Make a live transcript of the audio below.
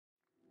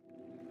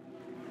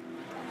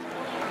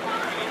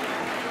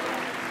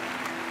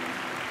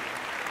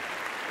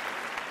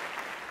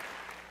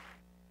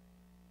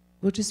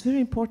what is very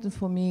important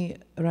for me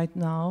right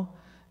now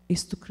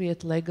is to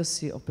create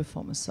legacy of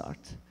performance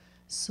art.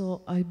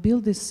 So I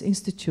built this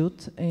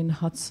institute in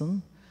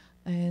Hudson,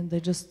 and I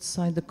just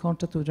signed the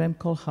contract with Rem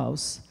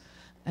Koolhaas.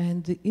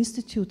 And the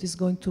institute is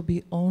going to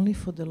be only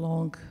for the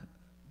long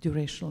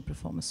durational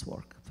performance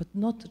work, but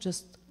not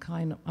just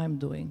kind of I'm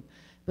doing,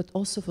 but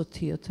also for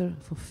theater,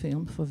 for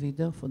film, for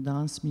video, for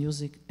dance,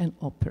 music, and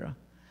opera.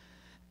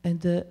 And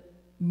the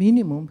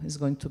minimum is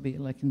going to be,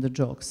 like in the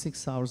joke,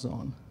 6 hours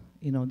on,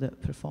 you know, the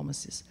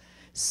performances.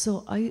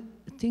 So I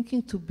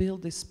thinking to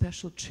build these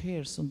special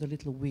chairs on the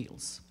little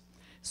wheels.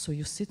 So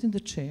you sit in the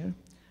chair,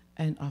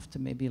 and after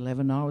maybe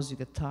 11 hours you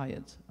get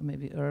tired, or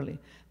maybe early.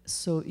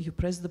 So you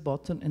press the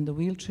button, and the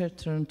wheelchair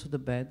turns to the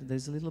bed.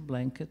 There's a little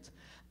blanket,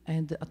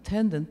 and the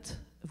attendant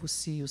will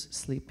see you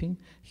sleeping.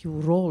 He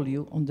will roll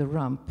you on the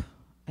ramp,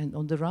 and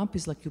on the ramp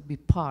is like you'll be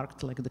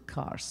parked like the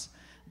cars.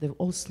 They're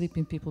all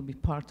sleeping people be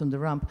parked on the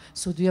ramp.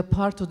 So you are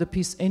part of the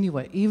piece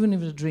anyway. Even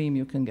if it's a dream,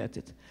 you can get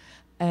it.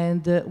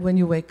 And when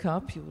you wake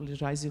up, you will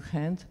raise your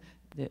hand.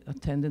 The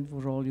attendant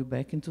will roll you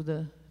back into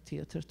the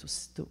theater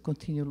to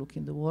continue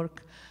looking the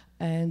work.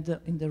 And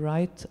in the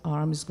right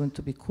arm is going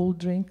to be cool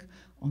drink.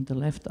 On the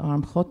left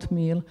arm, hot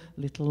meal,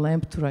 little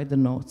lamp to write the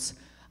notes.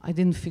 I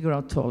didn't figure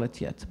out toilet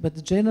yet,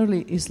 but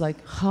generally it's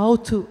like how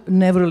to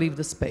never leave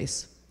the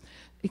space.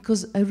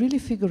 Because I really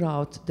figure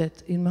out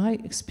that in my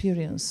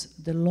experience,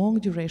 the long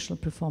durational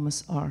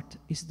performance art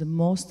is the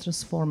most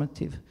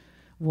transformative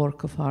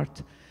work of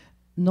art,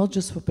 not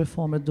just for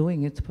performer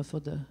doing it, but for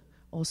the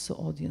also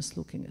audience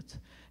looking at it.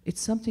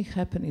 It's something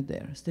happening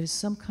there. There is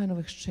some kind of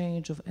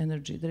exchange of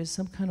energy. There is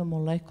some kind of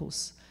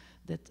molecules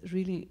that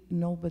really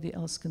nobody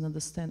else can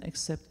understand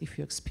except if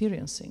you're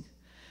experiencing.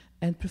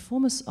 And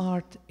performance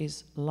art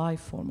is life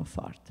form of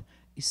art,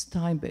 is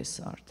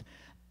time-based art.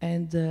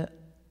 And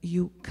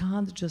you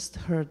can't just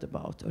heard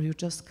about, or you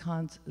just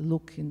can't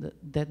look in the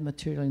dead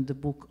material in the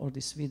book or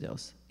these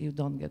videos. You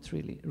don't get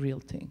really real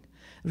thing.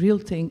 Real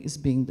thing is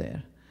being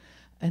there.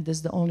 And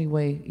that's the only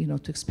way, you know,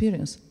 to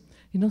experience.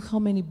 You know how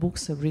many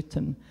books are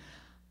written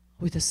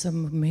with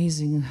some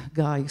amazing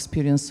guy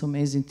experienced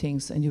amazing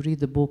things, and you read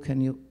the book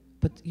and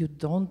but you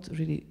don't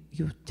really,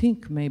 you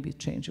think maybe it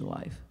changed your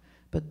life,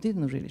 but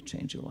didn't really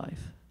change your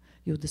life.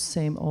 You're the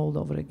same all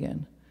over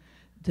again.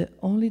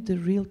 Only the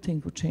real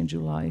thing will change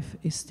your life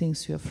is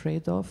things you're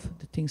afraid of,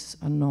 the things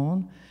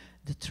unknown,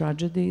 the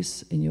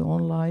tragedies in your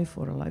own life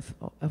or a life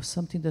of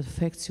something that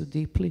affects you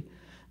deeply,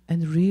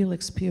 and real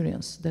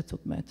experience, that's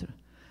what matters.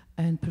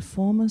 And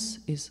performance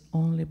is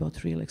only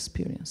about real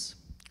experience.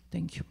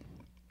 Thank you.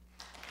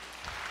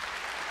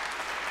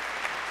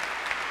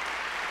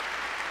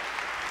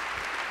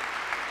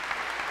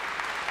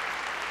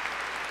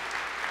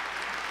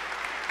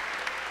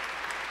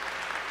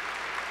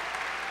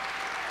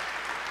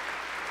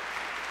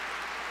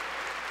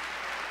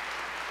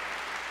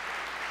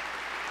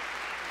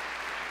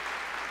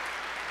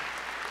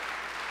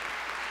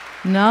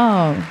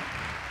 Now,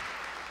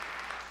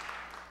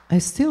 I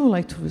still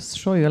like to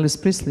show you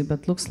Elvis Presley,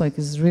 but looks like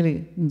it's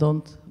really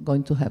not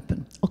going to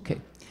happen.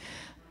 Okay.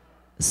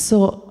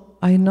 So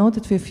I know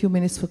that we have a few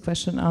minutes for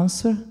question and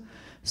answer.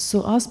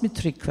 So ask me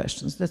 3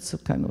 questions. That's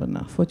kind of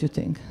enough. What do you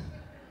think?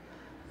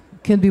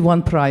 Can be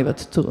one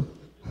private too.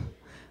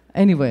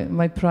 Anyway,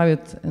 my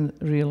private and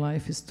real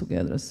life is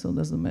together, so it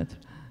doesn't matter.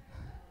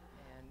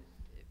 And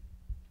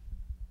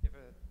there's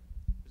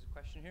a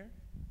question here.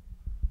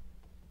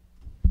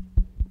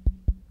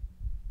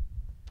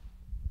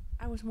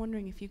 I was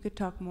wondering if you could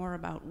talk more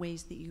about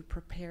ways that you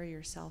prepare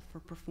yourself for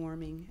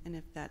performing, and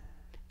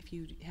if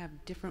you have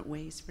different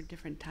ways for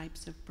different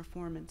types of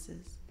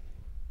performances.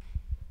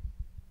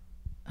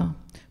 Oh,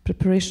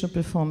 preparation of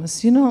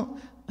performance. You know,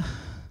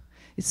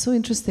 it's so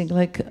interesting.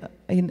 Like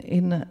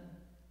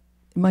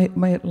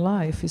my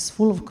life is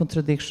full of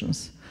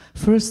contradictions.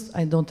 First,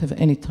 I don't have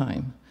any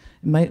time.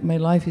 My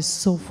life is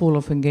so full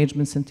of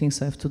engagements and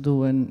things I have to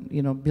do, and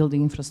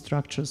building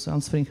infrastructures,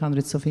 answering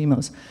hundreds of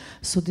emails.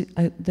 So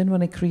then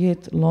when I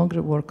create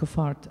longer work of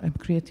art, I'm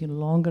creating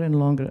longer and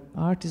longer.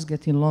 Art is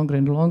getting longer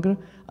and longer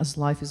as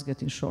life is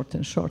getting shorter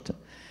and shorter.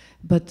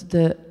 But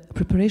the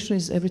preparation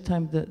is every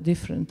time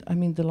different. I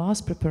mean, the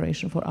last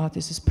preparation for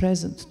Artist is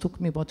Present took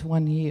me about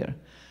 1 year.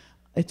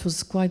 It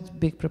was quite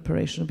big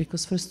preparation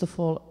because, first of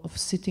all, of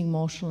sitting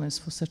motionless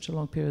for such a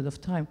long period of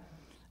time,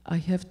 I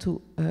have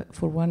to,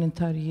 for 1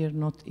 entire year,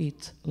 not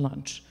eat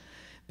lunch,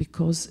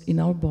 because in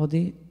our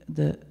body,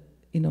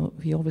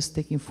 we always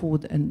taking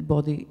food, and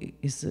body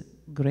is a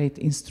great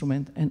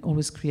instrument and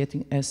always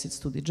creating acids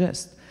to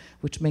digest,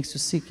 which makes you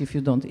sick if you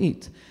don't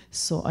eat.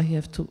 So I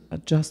have to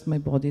adjust my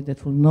body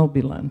that will not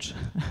be lunch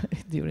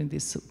during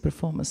this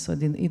performance, so I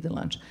didn't eat the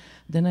lunch.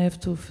 Then I have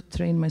to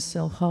train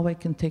myself how I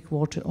can take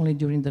water only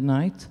during the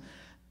night,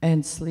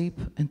 and sleep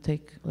and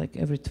take like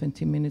every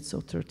 20 minutes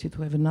or 30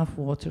 to have enough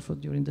water for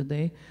during the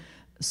day.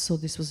 So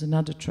this was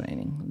another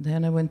training.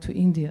 Then I went to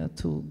India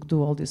to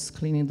do all this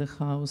cleaning the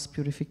house,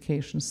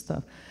 purification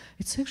stuff.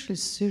 It's actually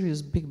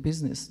serious big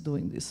business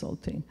doing this whole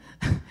thing.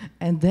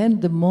 And then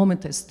the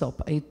moment I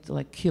stopped, I ate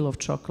like a kilo of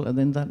chocolate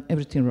and done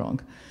everything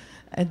wrong.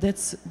 And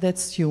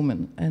that's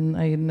human, and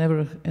I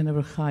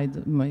never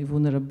hide my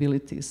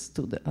vulnerabilities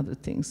to the other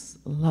things.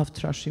 Love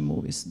trashy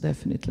movies,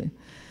 definitely.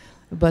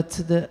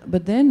 But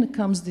then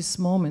comes this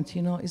moment,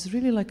 you know, it's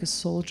really like a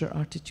soldier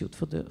attitude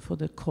for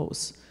the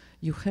cause.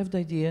 You have the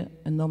idea,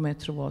 and no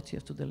matter what, you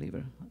have to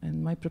deliver.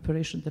 And my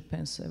preparation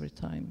depends every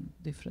time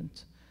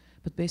different.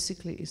 But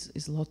basically,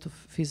 it's a lot of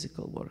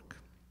physical work.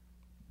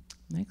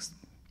 Next.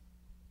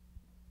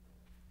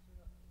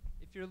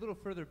 If you're a little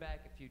further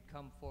back, if you'd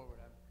come forward,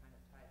 I'm kind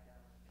of tied down.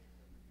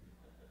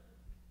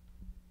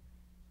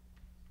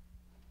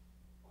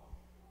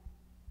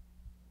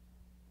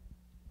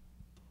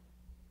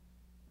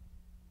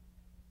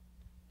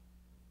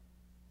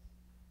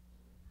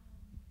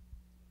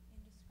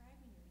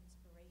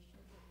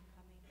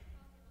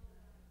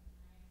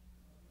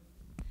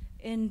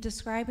 In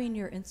describing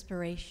your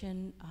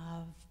inspiration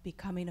of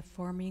becoming a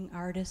performing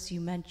artist, you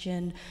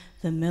mentioned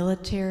the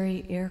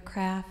military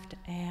aircraft,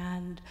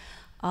 and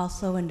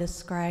also in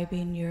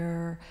describing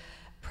your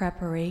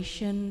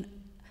preparation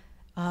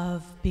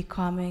of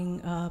becoming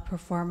a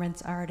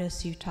performance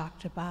artist, you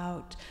talked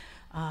about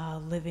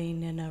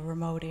living in a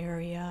remote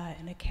area,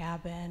 in a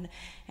cabin,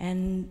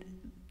 and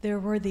there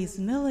were these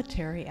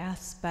military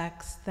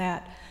aspects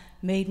that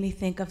made me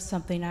think of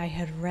something I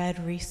had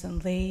read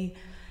recently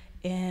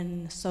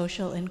in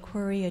Social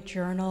Inquiry, a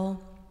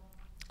journal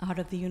out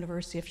of the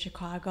University of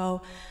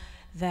Chicago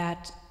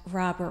that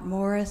Robert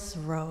Morris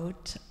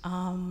wrote.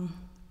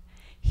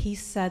 He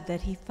said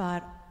that he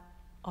thought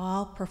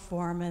all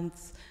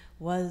performance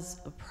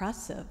was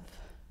oppressive.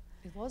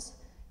 It was?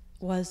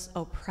 Was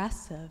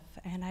oppressive,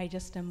 and I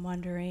just am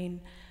wondering,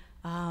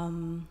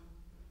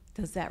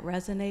 does that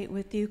resonate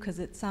with you? Because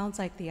it sounds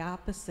like the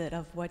opposite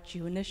of what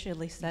you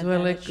initially said. Do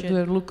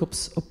I look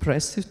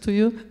oppressive to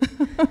you?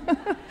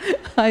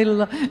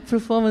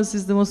 Performance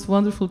is the most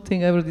wonderful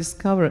thing I ever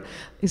discovered.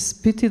 It's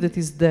pity that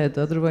he's dead,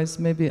 otherwise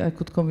maybe I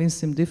could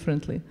convince him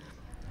differently.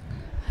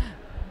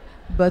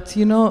 But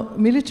you know,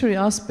 military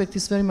aspect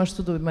is very much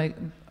to do with my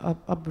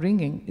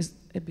upbringing,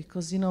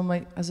 because you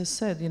know, as I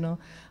said, you know,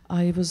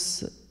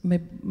 my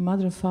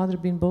mother and father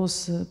being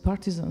both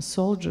partisans,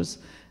 soldiers,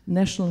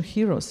 national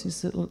heroes.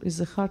 Is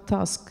a hard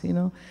task, you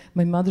know.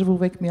 My mother will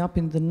wake me up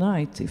in the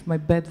night if my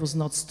bed was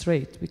not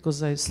straight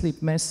because I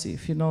sleep messy.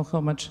 If you know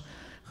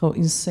how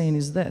insane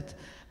is that.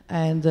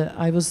 And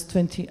I was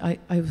 20.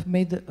 I've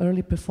made the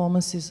early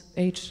performances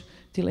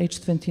till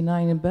age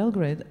 29 in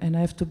Belgrade, and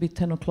I have to be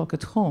 10 o'clock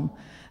at home.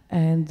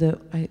 And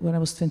when I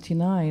was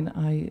 29,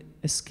 I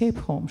escaped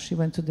home. She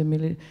went to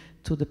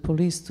the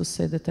police to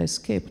say that I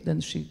escaped. Then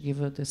she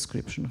gave a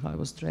description how I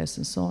was dressed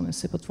and so on. I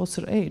said, but what's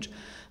her age?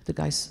 The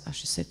guy,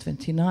 she said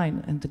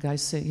 29, and the guy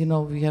said, you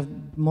know, we have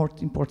more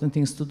important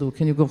things to do.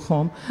 Can you go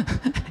home?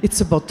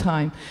 It's about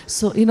time.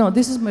 So, you know,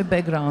 this is my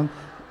background.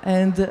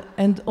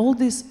 And all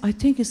this, I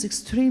think, is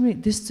extremely,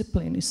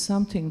 discipline is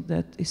something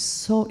that is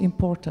so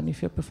important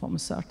if you're a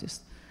performance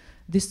artist.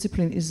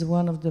 Discipline is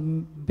one of the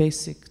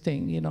basic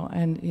thing, you know,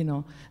 and, you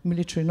know,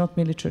 military, not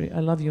military. I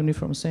love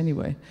uniforms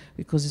anyway,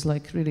 because it's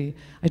like really,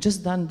 I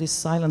just done these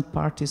silent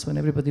parties when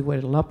everybody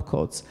wear lab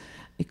coats,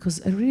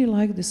 because I really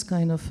like this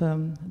kind of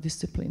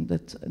discipline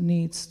that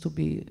needs to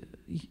be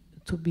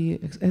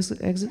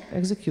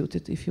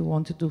executed if you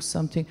want to do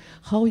something.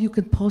 How you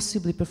can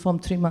possibly perform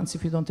 3 months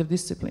if you don't have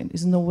discipline?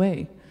 There's no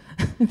way.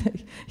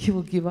 You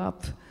will give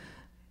up.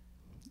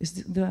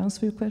 Did I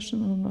answer your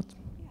question or not?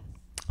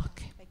 Yes.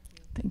 Okay.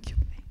 Thank you.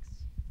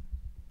 Thanks.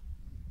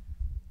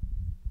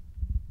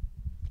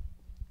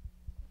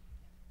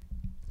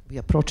 We're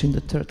approaching the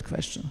third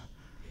question.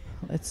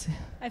 Let's see.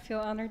 I feel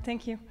honored,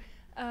 thank you.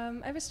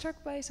 I was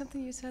struck by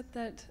something you said,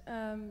 that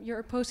you're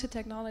opposed to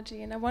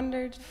technology, and I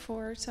wondered,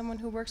 for someone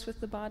who works with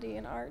the body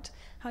in art,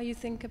 how you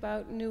think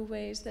about new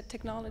ways that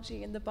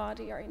technology and the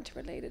body are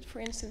interrelated, for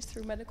instance,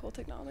 through medical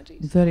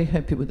technologies. Very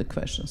happy with the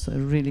question, so I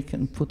really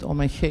can put all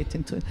my hate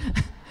into it.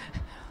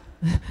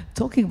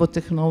 Talking about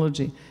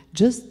technology,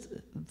 just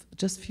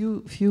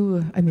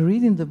few. I'm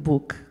reading the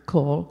book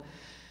called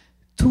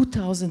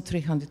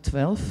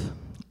 2312,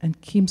 and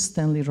Kim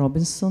Stanley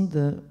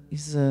Robinson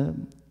is the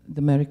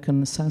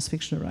American science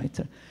fiction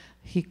writer.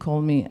 He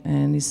called me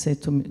and he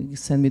said to me,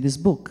 send me this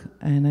book,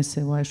 and I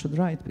said, why I should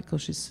write?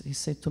 Because he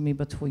said to me,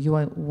 but you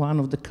are one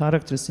of the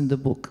characters in the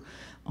book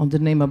on the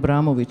name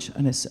Abramovicć,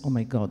 and I said, oh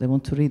my God, I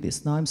want to read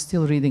this. Now I'm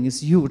still reading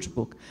this huge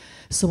book.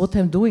 So what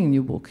I'm doing in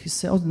your book, he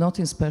said, oh,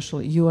 nothing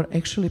special. You are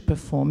actually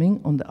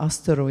performing on the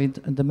asteroid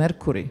and the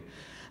Mercury.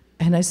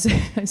 And I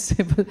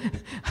said, but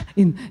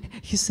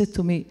he said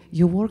to me,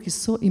 your work is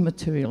so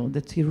immaterial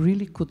that you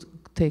really could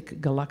take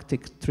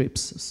galactic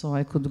trips. So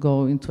I could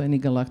go into any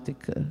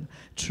galactic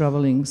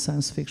traveling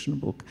science fiction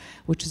book,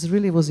 which is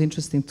really was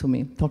interesting to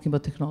me, talking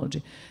about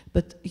technology.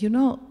 But you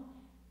know,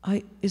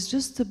 it's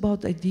just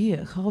about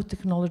idea, how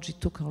technology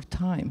took our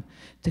time.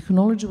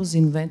 Technology was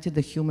invented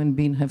that human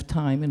beings have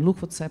time, and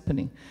look what's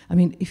happening. I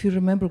mean, if you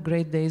remember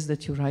great days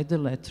that you write the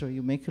letter,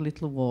 you make a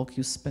little walk,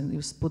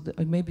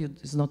 maybe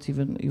it's not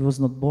even, you was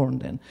not born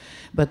then.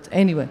 But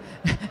anyway,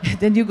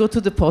 then you go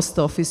to the post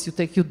office, you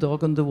take your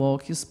dog on the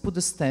walk, you put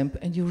a stamp,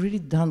 and you've really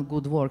done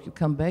good work. You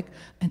come back,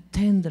 and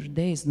 10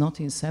 days,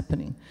 nothing is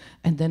happening.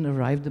 And then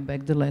arrive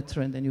back the letter,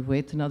 and then you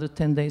wait another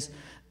 10 days.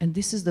 And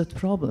this is the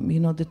problem, you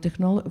know, the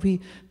technology,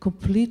 we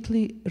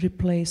completely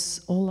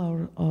replace all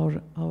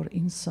our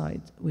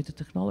inside with the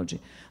technology.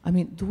 I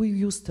mean, do we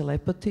use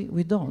telepathy?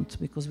 We don't,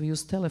 because we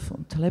use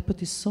telephone.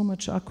 Telepathy is so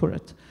much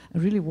accurate,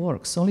 it really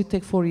works. Only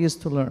take 4 years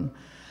to learn.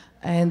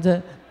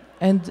 And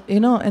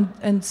you know,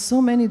 and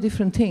so many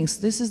different things.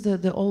 This is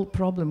the old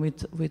problem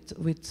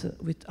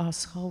with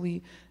us, how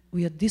we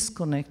are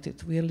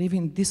disconnected. We are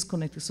living in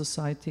disconnected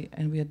society,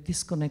 and we are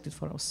disconnected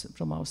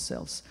from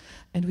ourselves.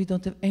 And we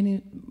don't have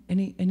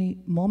any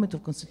moment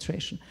of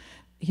concentration.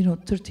 You know,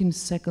 13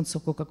 seconds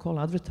of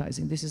Coca-Cola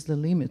advertising, this is the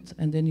limit.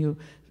 And then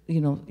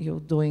you're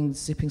doing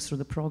zipping through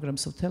the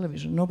programs of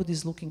television.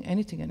 Nobody's looking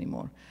anything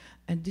anymore.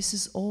 And this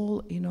is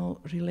all, you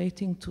know,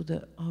 relating to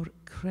our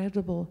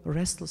incredible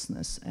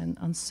restlessness and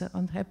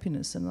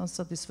unhappiness and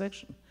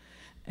unsatisfaction.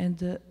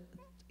 And,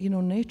 you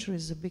know, nature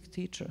is a big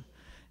teacher.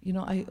 You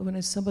know,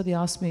 when somebody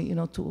asks me, you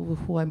know,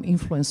 who I'm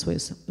influenced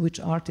with, which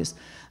artist,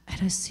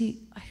 and I see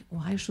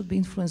why I should be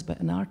influenced by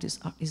an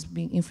artist is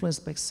being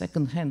influenced by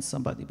second-hand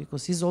somebody,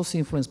 because he's also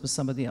influenced by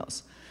somebody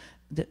else.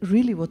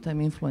 Really what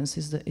I'm influenced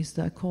is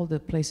I call the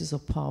places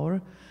of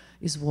power,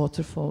 is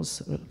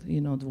waterfalls,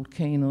 you know, the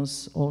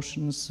volcanoes,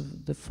 oceans,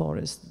 the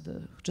forest,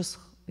 just,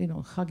 you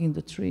know, hugging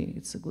the tree.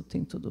 It's a good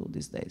thing to do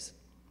these days.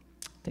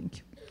 Thank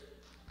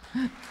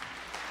you.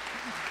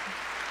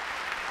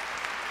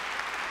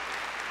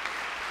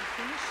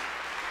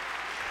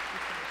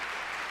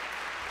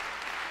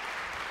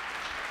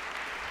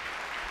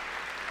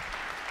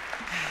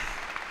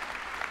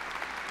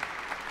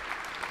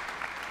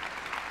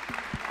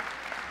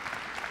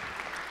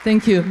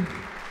 Thank you.